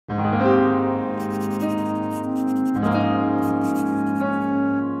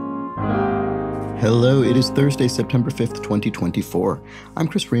Hello, it is Thursday, September 5th, 2024. I'm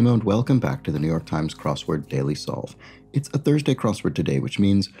Chris Remo, and welcome back to the New York Times Crossword Daily Solve. It's a Thursday crossword today, which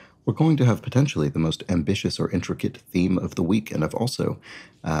means we're going to have potentially the most ambitious or intricate theme of the week. And I've also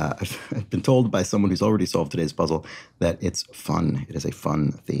I've been told by someone who's already solved today's puzzle that it's fun. It is a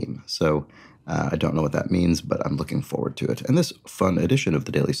fun theme. So I don't know what that means, but I'm looking forward to it. And this fun edition of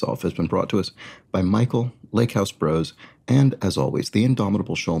the Daily Solve has been brought to us by Michael, Lakehouse Bros, and, as always, the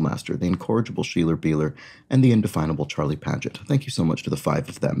indomitable Shoalmaster, the incorrigible Sheeler Beeler, and the indefinable Charlie Paget. Thank you so much to the five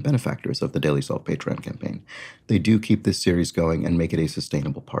of them, benefactors of the Daily Solve Patreon campaign. They do keep this series going and make it a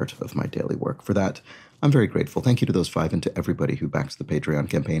sustainable part of my daily work. For that, I'm very grateful. Thank you to those five and to everybody who backs the Patreon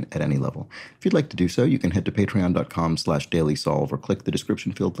campaign at any level. If you'd like to do so, you can head to patreon.com/dailysolve or click the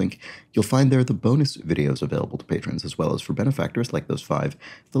description field link. You'll find there the bonus videos available to patrons, as well as for benefactors like those five,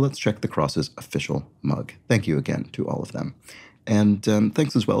 the Let's Check the Crosses official mug. Thank you again to all of them. And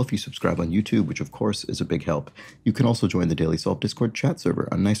thanks as well if you subscribe on YouTube, which of course is a big help. You can also join the Daily Solve Discord chat server,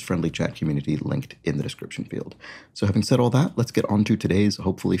 a nice friendly chat community linked in the description field. So having said all that, let's get on to today's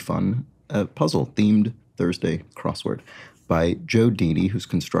hopefully fun puzzle-themed Thursday crossword by Joe Deeney, who's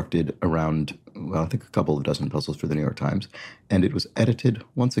constructed around, well, I think a couple of dozen puzzles for the New York Times, and it was edited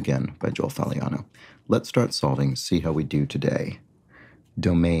once again by Joel Faliano. Let's start solving, see how we do today.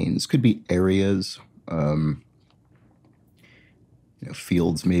 Domains, could be areas,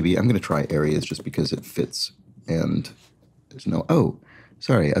 fields maybe. I'm going to try areas just because it fits, and there's no, oh,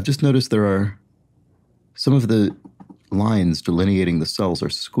 sorry, I've just noticed there are some of the lines delineating the cells are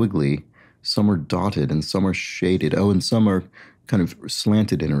squiggly, some are dotted, and some are shaded. Oh, and some are kind of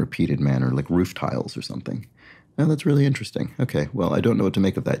slanted in a repeated manner, like roof tiles or something. Now, that's really interesting. Okay, well, I don't know what to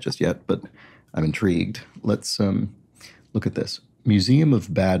make of that just yet, but I'm intrigued. Let's look at this. Museum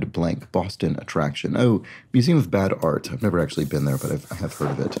of Bad Blank, Boston attraction. Oh, Museum of Bad Art. I've never actually been there, but I have heard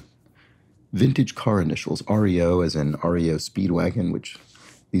of it. Vintage car initials, REO as in REO Speedwagon, which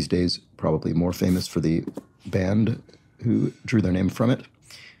these days probably more famous for the band who drew their name from it.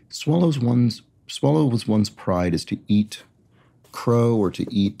 Swallow was one's pride is to eat crow or to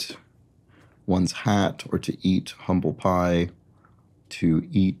eat one's hat or to eat humble pie, to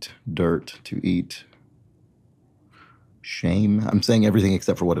eat dirt, to eat shame. I'm saying everything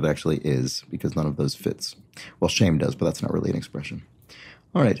except for what it actually is, because none of those fits. Well, shame does, but that's not really an expression.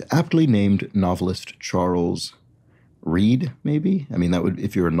 All right, aptly named novelist Charles Reed, maybe? I mean, that would,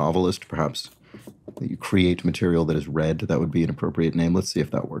 if you're a novelist, perhaps that you create material that is read, that would be an appropriate name. Let's see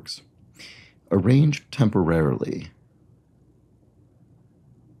if that works. Arranged temporarily.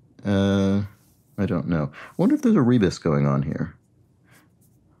 I don't know. I wonder if there's a rebus going on here.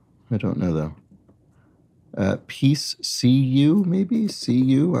 I don't know, though. Peace, see you, maybe? See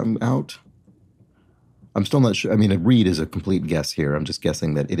you, I'm out. I'm still not sure. I mean, a read is a complete guess here. I'm just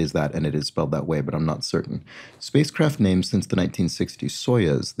guessing that it is that and it is spelled that way, but I'm not certain. Spacecraft names since the 1960s.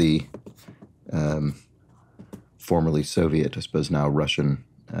 Soyuz, the formerly Soviet, I suppose now Russian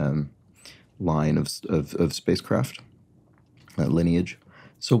line of spacecraft lineage.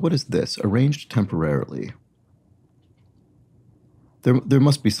 So what is this? Arranged temporarily. There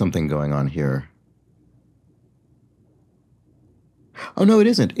must be something going on here. Oh no, it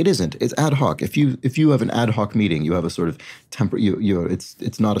isn't. It isn't. It's ad hoc. If you have an ad hoc meeting, you have a sort of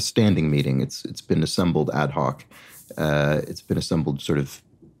it's not a standing meeting. It's been assembled ad hoc. It's been assembled sort of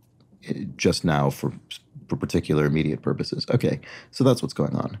just now for particular immediate purposes. Okay, so that's what's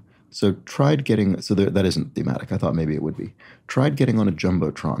going on. So tried getting, so that isn't thematic. I thought maybe it would be. Tried getting on a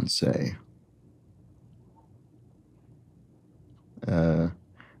Jumbotron, say.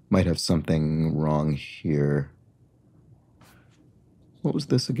 Might have something wrong here. What was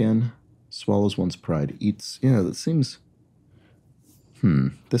this again? Swallows one's pride, eats, yeah, that seems,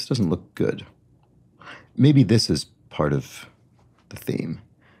 this doesn't look good. Maybe this is part of the theme,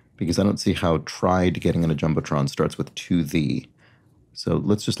 because I don't see how tried getting on a Jumbotron starts with to the. So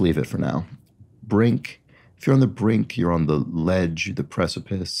let's just leave it for now. Brink. If you're on the brink, you're on the ledge, the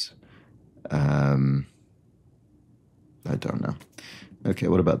precipice. I don't know. Okay,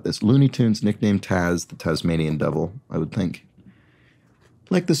 what about this? Looney Tunes nickname Taz, the Tasmanian Devil, I would think.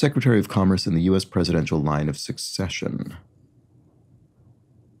 Like the Secretary of Commerce in the U.S. presidential line of succession.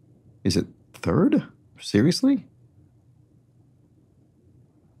 Is it third? Seriously?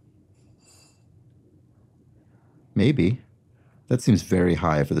 Maybe. That seems very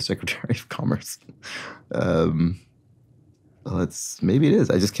high for the Secretary of Commerce. Maybe it is.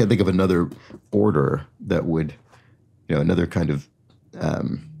 I just can't think of another order that would, another kind of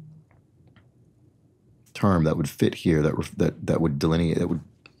term that would fit here, that would delineate, that would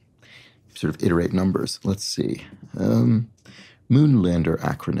sort of iterate numbers. Let's see. Moonlander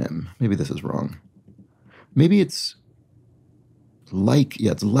acronym. Maybe this is wrong. Maybe it's like,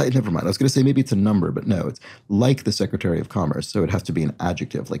 yeah, it's like, never mind. I was going to say maybe it's a number, but no, it's like the Secretary of Commerce, so it has to be an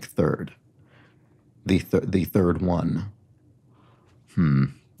adjective, like third. The third one.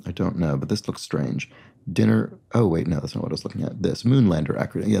 I don't know, but this looks strange. Dinner, oh wait, no, that's not what I was looking at. This, Moonlander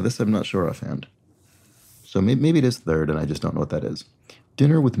acronym. Yeah, this I'm not sure offhand. So maybe it is third, and I just don't know what that is.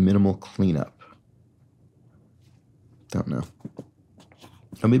 Dinner with minimal cleanup. Don't know.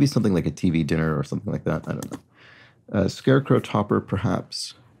 Oh, maybe something like a TV dinner or something like that. I don't know. Scarecrow topper,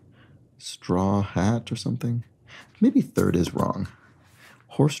 perhaps. Straw hat or something. Maybe third is wrong.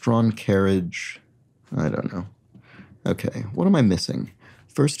 Horse-drawn carriage. I don't know. Okay, what am I missing?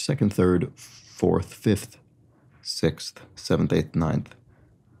 First, second, third, fourth, fifth, sixth, seventh, eighth, ninth.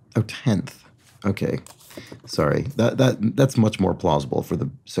 Oh, 10th. Okay. Sorry. That's much more plausible for the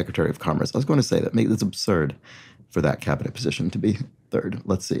Secretary of Commerce. I was going to say that's absurd for that cabinet position to be third.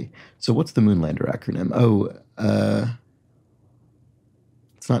 Let's see. So what's the Moonlander acronym? Oh,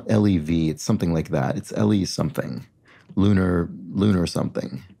 it's not LEV. It's something like that. It's LE something. Lunar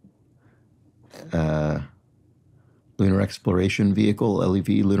something. Lunar Exploration Vehicle, LEV,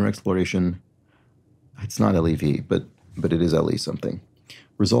 Lunar Exploration. It's not LEV, but it is LE something.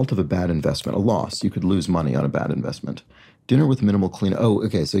 Result of a bad investment, a loss. You could lose money on a bad investment. Dinner with minimal clean. Oh,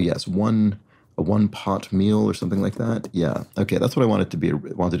 okay. So yes, a one pot meal or something like that. Yeah. Okay, that's what I wanted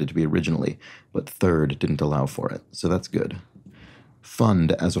it to be originally, but third didn't allow for it. So that's good.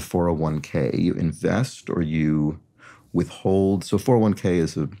 Fund as a 401k. You invest or you withhold. So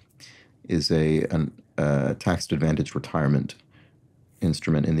 401k is a tax advantage retirement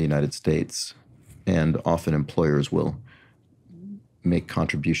instrument in the United States, and often employers will make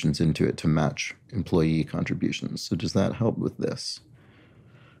contributions into it to match employee contributions. So does that help with this?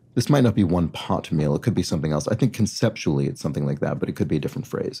 This might not be one pot meal. It could be something else. I think conceptually it's something like that, but it could be a different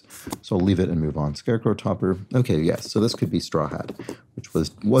phrase. So I'll leave it and move on. Scarecrow topper. Okay, yes. So this could be straw hat, which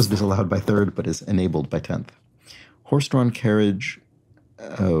was disallowed by third, but is enabled by 10th. Horse-drawn carriage.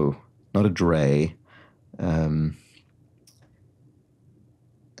 Oh, not a dray.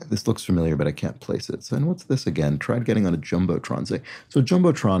 This looks familiar, but I can't place it. So, and what's this again? Tried getting on a Jumbotron. So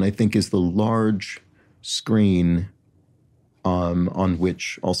Jumbotron, I think, is the large screen on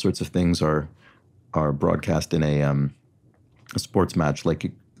which all sorts of things are broadcast in a sports match,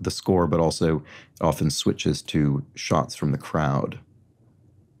 like the score, but also often switches to shots from the crowd.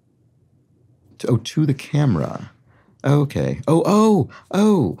 To the camera. Okay. Oh,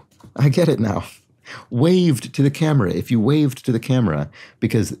 I get it now. Waved to the camera. If you waved to the camera,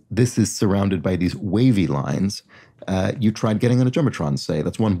 because this is surrounded by these wavy lines, you tried getting on a Jumbotron, say.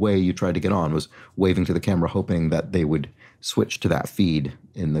 That's one way you tried to get on, was waving to the camera, hoping that they would switch to that feed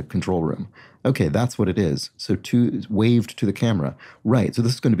in the control room. Okay, that's what it is. So waved to the camera. Right, so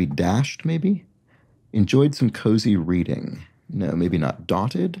this is going to be dashed, maybe? Enjoyed some cozy reading. No, maybe not.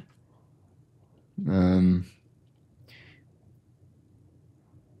 Dotted?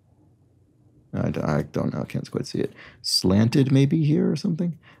 I don't know. I can't quite see it. Slanted maybe here or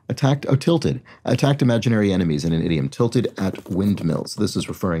something? Tilted. Attacked imaginary enemies in an idiom. Tilted at windmills. This is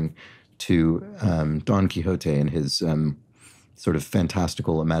referring to Don Quixote and his sort of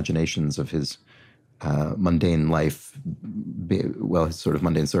fantastical imaginations of his mundane life, his sort of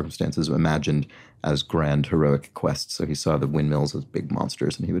mundane circumstances imagined as grand heroic quests. So he saw the windmills as big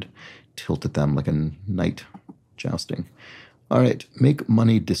monsters, and he would tilt at them like a knight jousting. All right, make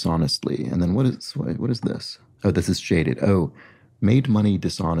money dishonestly. And then what is this? Oh, this is shaded. Oh, made money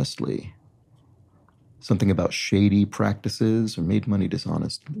dishonestly. Something about shady practices or made money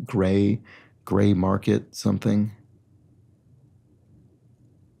dishonest. Gray market something.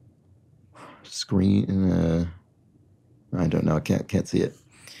 Screen. I don't know. I can't see it.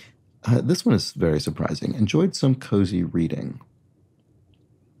 This one is very surprising. Enjoyed some cozy reading.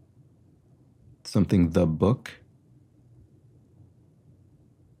 Something the book.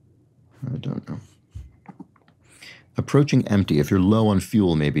 I don't know. Approaching empty. If you're low on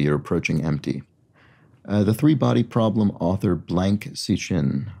fuel, maybe you're approaching empty. The three-body problem, author blank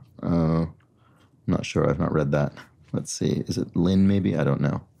Sichin. Not sure. I've not read that. Let's see. Is it Lynn, maybe? I don't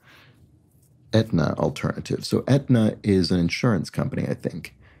know. Aetna alternative. So Aetna is an insurance company, I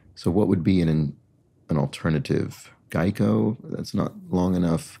think. So what would be an alternative? Geico? That's not long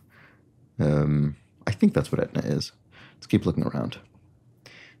enough. I think that's what Aetna is. Let's keep looking around.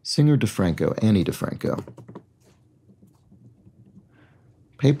 Singer DeFranco, Annie DeFranco.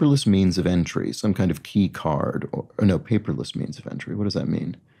 Paperless means of entry, some kind of key card, or no, paperless means of entry. What does that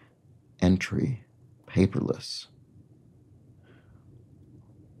mean? Entry, paperless.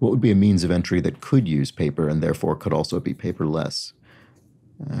 What would be a means of entry that could use paper and therefore could also be paperless?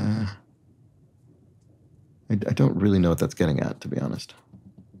 I don't really know what that's getting at, to be honest.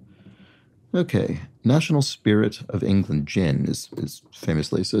 Okay, National Spirit of England gin is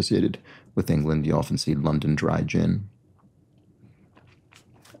famously associated with England. You often see London Dry gin.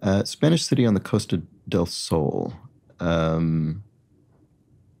 Spanish city on the Costa del Sol. I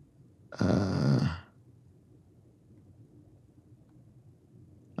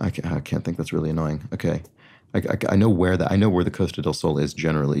can't think. That's really annoying. Okay, I know where the Costa del Sol is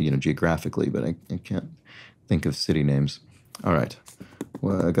generally, geographically, but I can't think of city names. All right,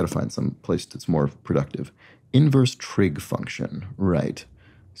 well, I got to find some place that's more productive. Inverse trig function, right?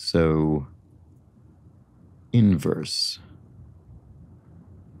 So inverse.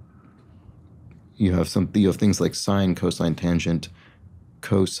 You have things like sine, cosine, tangent,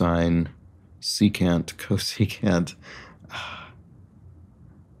 cosine, secant, cosecant.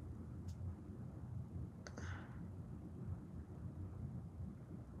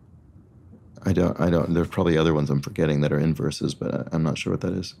 I don't. There's probably other ones I'm forgetting that are inverses, but I'm not sure what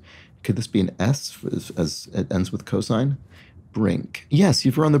that is. Could this be an S as it ends with cosine? Brink. Yes,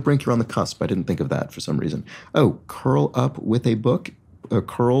 if you're on the brink, you're on the cusp. I didn't think of that for some reason. Oh, curl up with a book.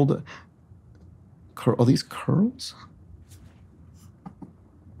 Curled. Are these curls?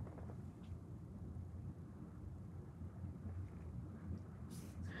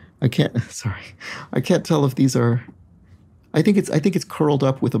 I can't. Sorry, I can't tell if these are. I think it's curled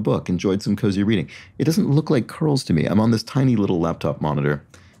up with a book. Enjoyed some cozy reading. It doesn't look like curls to me. I'm on this tiny little laptop monitor,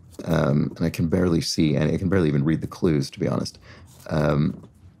 and I can barely see, and I can barely even read the clues, to be honest.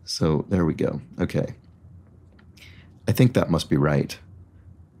 So there we go. Okay. I think that must be right.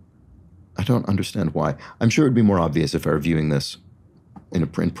 I don't understand why. I'm sure it'd be more obvious if I were viewing this in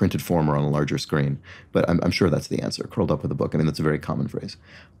printed form or on a larger screen, but I'm sure that's the answer. Curled up with a book. I mean, that's a very common phrase.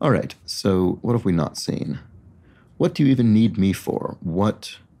 All right. So what have we not seen? What do you even need me for?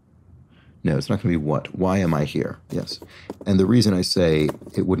 What? No, it's not going to be what. Why am I here? Yes. And the reason I say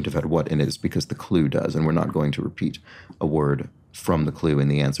it wouldn't have had what in it is because the clue does, and we're not going to repeat a word from the clue in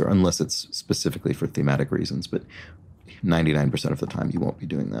the answer unless it's specifically for thematic reasons, but 99% of the time you won't be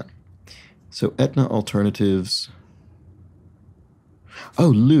doing that. So Etna alternatives. Oh,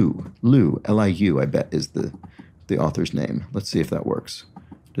 Liu, Liu, I bet is the author's name. Let's see if that works.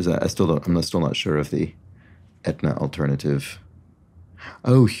 Does that? I'm still not sure of the Etna alternative.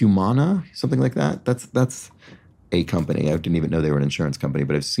 Oh, Humana, something like that. That's a company. I didn't even know they were an insurance company,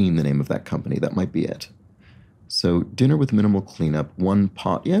 but I've seen the name of that company. That might be it. So dinner with minimal cleanup, one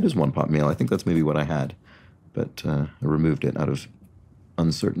pot. Yeah, it is one pot meal. I think that's maybe what I had, but I removed it out of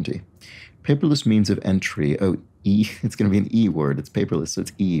uncertainty. Paperless means of entry. Oh, E. It's going to be an E word. It's paperless, so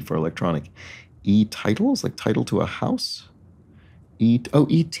it's E for electronic. E-titles, like title to a house.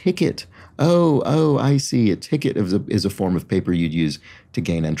 E-ticket. Oh, I see. A ticket is a form of paper you'd use to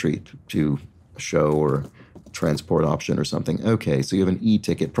gain entry to a show or transport option or something. Okay, so you have an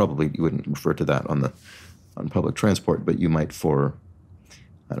e-ticket. Probably you wouldn't refer to that on public transport, but you might for,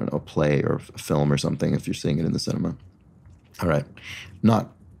 I don't know, a play or a film or something if you're seeing it in the cinema. All right. Not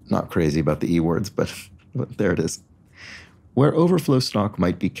crazy about the E words, but there it is. Where overflow stock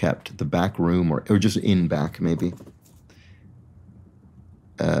might be kept, the back room or just in back maybe.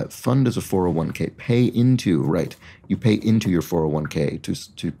 Fund as a 401k. Pay into, right. You pay into your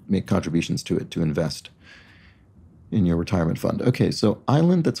 401k to make contributions to it, to invest in your retirement fund. Okay, so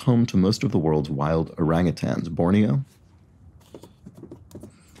island that's home to most of the world's wild orangutans. Borneo?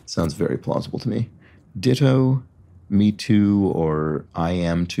 Sounds very plausible to me. Ditto, me too, or I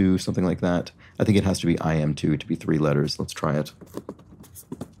am too, something like that. I think it has to be I am too to be 3 letters. Let's try it.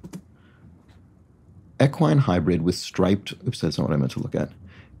 Equine hybrid with striped, oops, that's not what I meant to look at.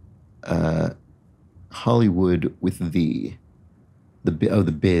 Hollywood with the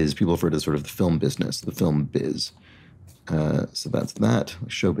biz. People refer to sort of the film business, the film biz. So that's that.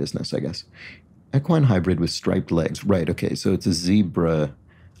 Show business, I guess. Equine hybrid with striped legs. Right, okay, so it's a zebra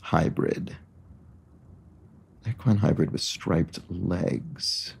hybrid. Equine hybrid with striped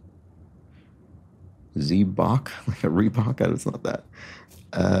legs. Zebok? Like a Reebok? It's not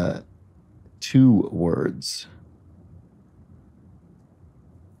that. 2 words.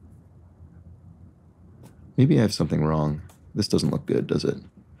 Maybe I have something wrong. This doesn't look good, does it?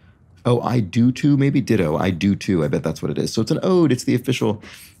 Oh, I do too, maybe ditto. I do too. I bet that's what it is. So it's an ode. It's the official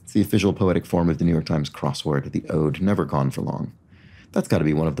poetic form of the New York Times crossword, the ode, never gone for long. That's got to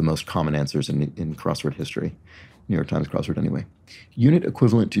be one of the most common answers in crossword history. New York Times crossword anyway. Unit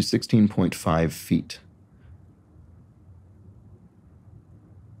equivalent to 16.5 feet.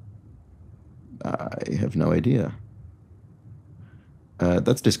 I have no idea.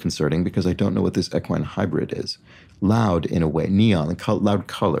 That's disconcerting because I don't know what this equine hybrid is. Loud in a way. Neon, loud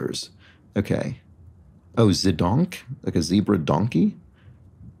colors. Okay. Oh, zedonk? Like a zebra donkey?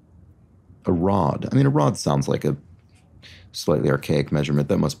 A rod. I mean, a rod sounds like a slightly archaic measurement.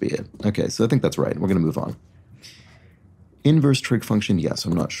 That must be it. Okay, so I think that's right. We're going to move on. Inverse trig function, yes,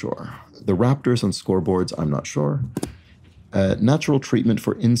 I'm not sure. The raptors on scoreboards, I'm not sure. Natural treatment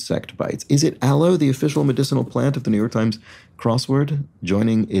for insect bites. Is it aloe, the official medicinal plant of the New York Times crossword,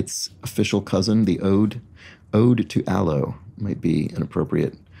 joining its official cousin, the ode? Ode to aloe might be an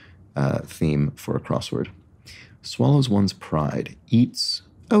appropriate theme for a crossword. Swallows one's pride. Eats.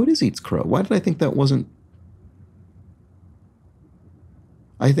 Oh, it is eats crow. Why did I think that wasn't?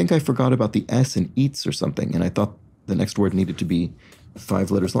 I think I forgot about the S in eats or something, and I thought the next word needed to be 5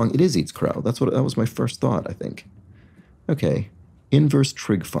 letters long. It is eats crow. That was my first thought, I think. Okay. Inverse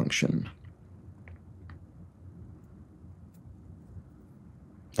trig function.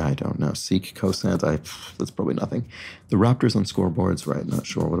 I don't know. Seek cosines. That's probably nothing. The raptors on scoreboards, right? Not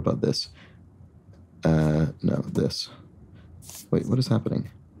sure. What about this? No, this. Wait, what is happening?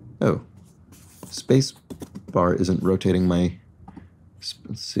 Oh, space bar isn't rotating my.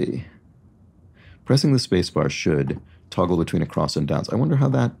 Let's see. Pressing the space bar should toggle between across and downs. I wonder how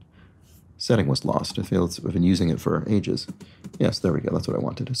that setting was lost. I feel I've been using it for ages. Yes, there we go. That's what I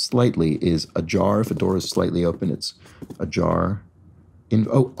wanted. Slightly is ajar. If a door is slightly open, it's ajar.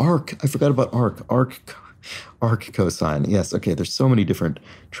 Arc. I forgot about arc. Arc cosine. Yes, okay. There's so many different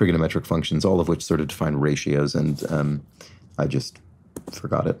trigonometric functions, all of which sort of define ratios, and I just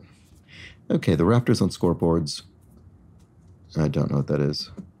forgot it. Okay, the raptors on scoreboards. I don't know what that is.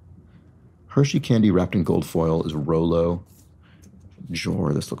 Hershey candy wrapped in gold foil is Rolo.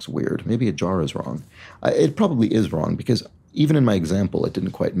 Jar, this looks weird. Maybe a jar is wrong. It probably is wrong because even in my example, it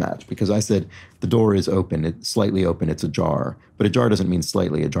didn't quite match because I said the door is open, it's slightly open, it's ajar. But a jar doesn't mean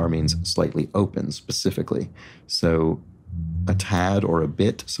slightly. A jar means slightly open specifically. So a tad or a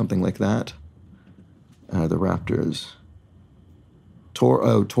bit, something like that. The Raptors.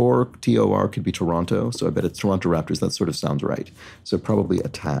 Tor, T-O-R could be Toronto, so I bet it's Toronto Raptors. That sort of sounds right. So probably a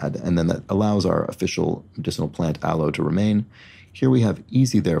tad, and then that allows our official medicinal plant aloe to remain. Here we have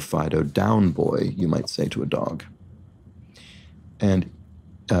easy there, Fido, down boy, you might say to a dog. And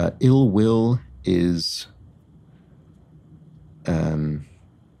ill will is...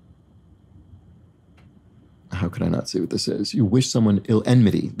 how could I not see what this is? You wish someone ill...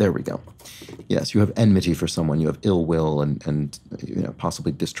 Enmity, there we go. Yes, you have enmity for someone. You have ill will and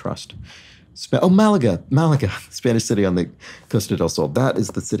possibly distrust. Malaga, Spanish city on the Costa del Sol. That is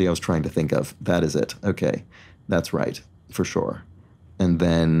the city I was trying to think of. That is it. Okay, that's right, for sure. And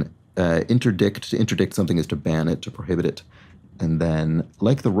then interdict, to interdict something is to ban it, to prohibit it. And then,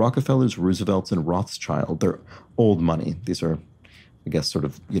 like the Rockefellers, Roosevelts, and Rothschild, they're old money. These are, I guess, sort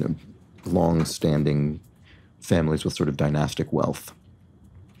of, long-standing families with sort of dynastic wealth.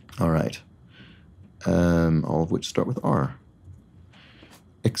 All right. All of which start with R.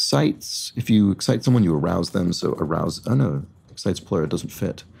 Excites. If you excite someone, you arouse them. So arouse. Oh, no. Excites plural. It doesn't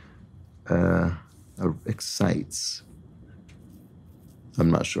fit. Excites.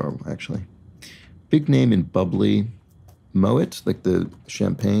 I'm not sure, actually. Big name in bubbly. Moet, like the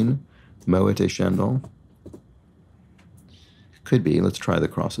champagne. Moet et Chandon. Could be. Let's try the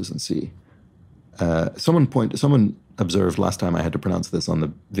crosses and see. Someone observed last time I had to pronounce this on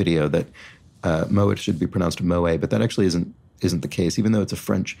the video that Moet should be pronounced Moe, but that actually isn't the case, even though it's a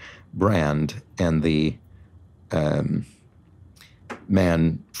French brand, and the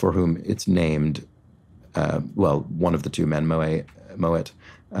man for whom it's named, one of the two men, Moet,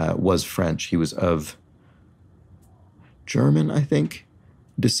 was French. He was of German, I think,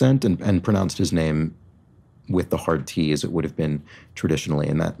 descent, and pronounced his name with the hard T as it would have been traditionally,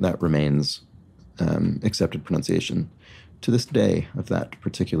 and that remains accepted pronunciation to this day of that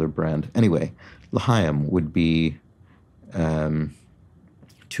particular brand. Anyway, L'chaim would be to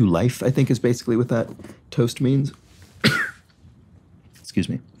life, I think, is basically what that toast means. Excuse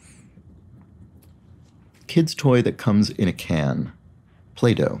me. Kid's toy that comes in a can.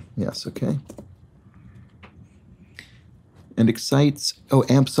 Play-Doh. Yes, okay. And excites... Oh,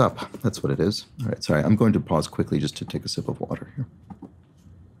 amps up. That's what it is. All right, sorry. I'm going to pause quickly just to take a sip of water here.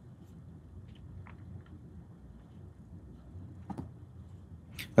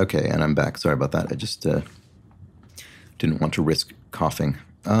 Okay, and I'm back. Sorry about that. I just didn't want to risk coughing.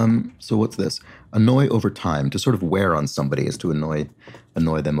 So what's this? Annoy over time. To sort of wear on somebody is to annoy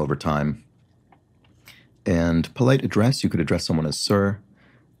them over time. And polite address, you could address someone as sir.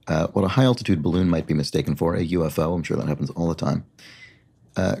 What a high-altitude balloon might be mistaken for, a UFO. I'm sure that happens all the time.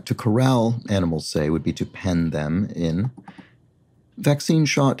 To corral, animals say, would be to pen them in. Vaccine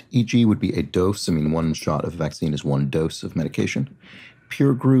shot, e.g., would be a dose. I mean, one shot of vaccine is one dose of medication.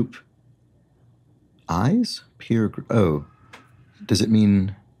 Peer group, eyes? Oh, does it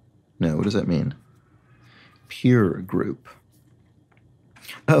mean... No, what does that mean? Peer group.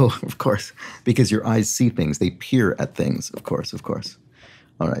 Oh, of course, because your eyes see things. They peer at things, of course, of course.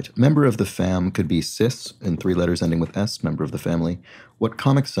 All right. Member of the fam could be cis in 3 letters ending with S, member of the family. What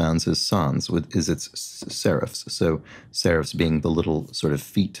Comic Sans is sans, is its serifs. So serifs being the little sort of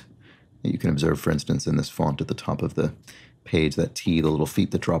feet that you can observe, for instance, in this font at the top of the page. That T, the little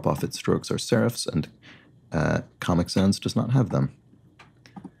feet that drop off its strokes, are serifs, and Comic Sans does not have them.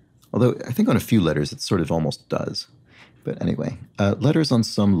 Although I think on a few letters it sort of almost does. But anyway, letters on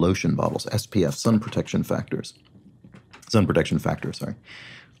some lotion bottles, SPF, sun protection factor, sorry.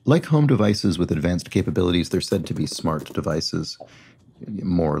 Like home devices with advanced capabilities, they're said to be smart devices.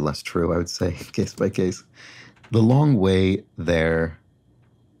 More or less true, I would say, case by case. The long way there.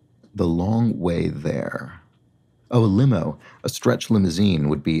 Oh, a limo. A stretch limousine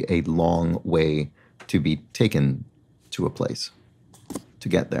would be a long way to be taken to a place, to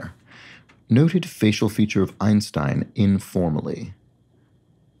get there. Noted facial feature of Einstein, informally.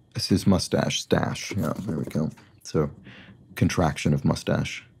 This is mustache, stash. Yeah, there we go. So, contraction of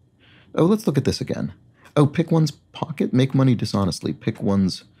mustache. Oh, let's look at this again. Oh, pick one's pocket? Make money dishonestly. Pick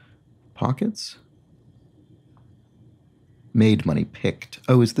one's pockets? Made money, picked.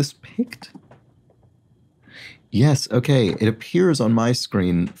 Oh, is this picked? Yes, okay. It appears on my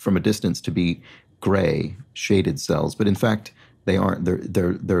screen from a distance to be gray, shaded cells, but in fact, they aren't.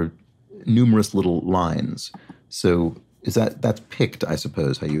 They're numerous little lines. So that's picked, I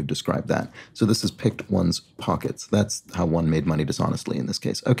suppose, how you would describe that. So this is picked one's pockets. That's how one made money dishonestly in this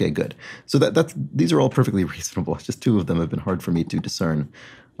case. Okay, good. So these are all perfectly reasonable. Just 2 of them have been hard for me to discern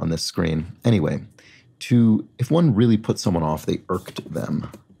on this screen. Anyway, if one really put someone off, they irked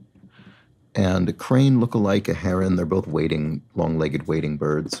them. And a crane look-alike, a heron, they're both long-legged wading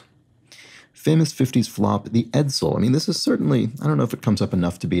birds. Famous 50s flop, the Edsel. I mean, this is certainly, I don't know if it comes up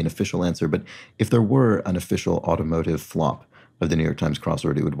enough to be an official answer, but if there were an official automotive flop of the New York Times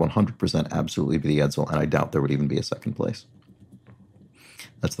crossword, it would 100% absolutely be the Edsel, and I doubt there would even be a second place.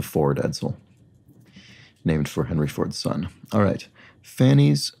 That's the Ford Edsel, named for Henry Ford's son. All right.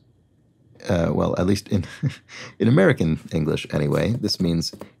 Fanny's, well, at least in American English anyway, this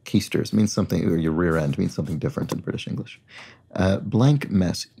means keisters. It means something, or your rear end means something different in British English. Blank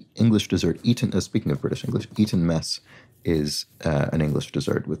mess, English dessert, eaten, speaking of British English, eaten mess is an English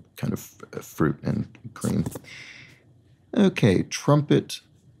dessert with kind of fruit and cream. Okay, trumpet,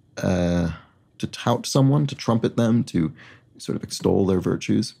 to tout someone, to trumpet them, to sort of extol their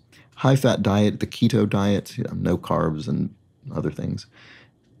virtues. High-fat diet, the keto diet, no carbs and other things.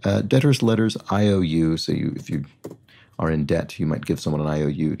 Debtor's letters, IOU, so if you are in debt, you might give someone an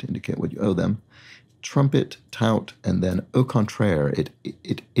IOU to indicate what you owe them. Trumpet, tout, and then au contraire,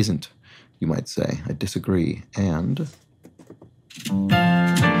 it isn't, you might say. I disagree. And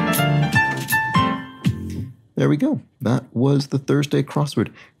there we go. That was the Thursday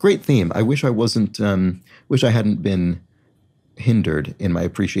crossword. Great theme. I wish I hadn't been hindered in my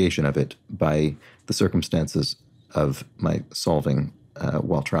appreciation of it by the circumstances of my solving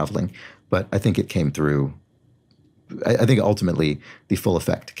while traveling. But I think it came through. I think ultimately the full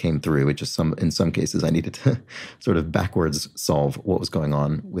effect came through. It just in some cases I needed to sort of backwards solve what was going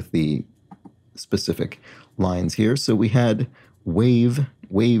on with the specific lines here. So we had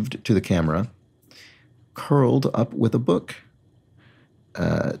waved to the camera, curled up with a book,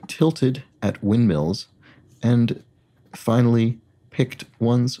 tilted at windmills, and finally picked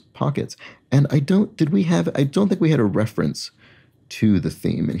one's pockets. And I don't think we had a reference to the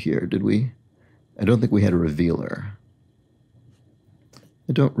theme in here, did we? I don't think we had a revealer.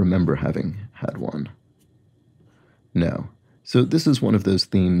 I don't remember having had one. No. So this is one of those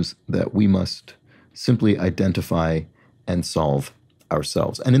themes that we must simply identify and solve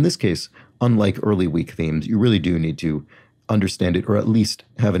ourselves. And in this case, unlike early week themes, you really do need to understand it, or at least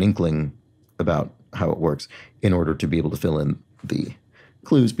have an inkling about how it works in order to be able to fill in the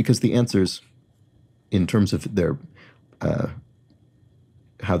clues, because the answers, in terms of their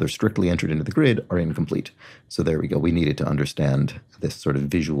how they're strictly entered into the grid, are incomplete. So there we go. We needed to understand this sort of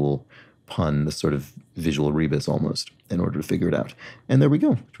visual pun, this sort of visual rebus almost, in order to figure it out. And there we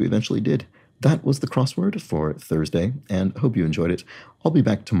go, which we eventually did. That was the crossword for Thursday, and hope you enjoyed it. I'll be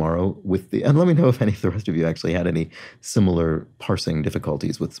back tomorrow with and let me know if any of the rest of you actually had any similar parsing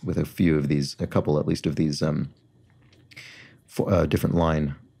difficulties with a few of these, a couple at least of these different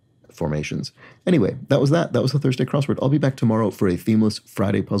line formations. Anyway, that was the Thursday crossword. I'll be back tomorrow for a themeless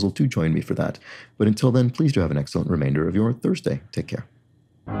Friday puzzle. To join me for that. But until then, please do have an excellent remainder of your Thursday. Take care.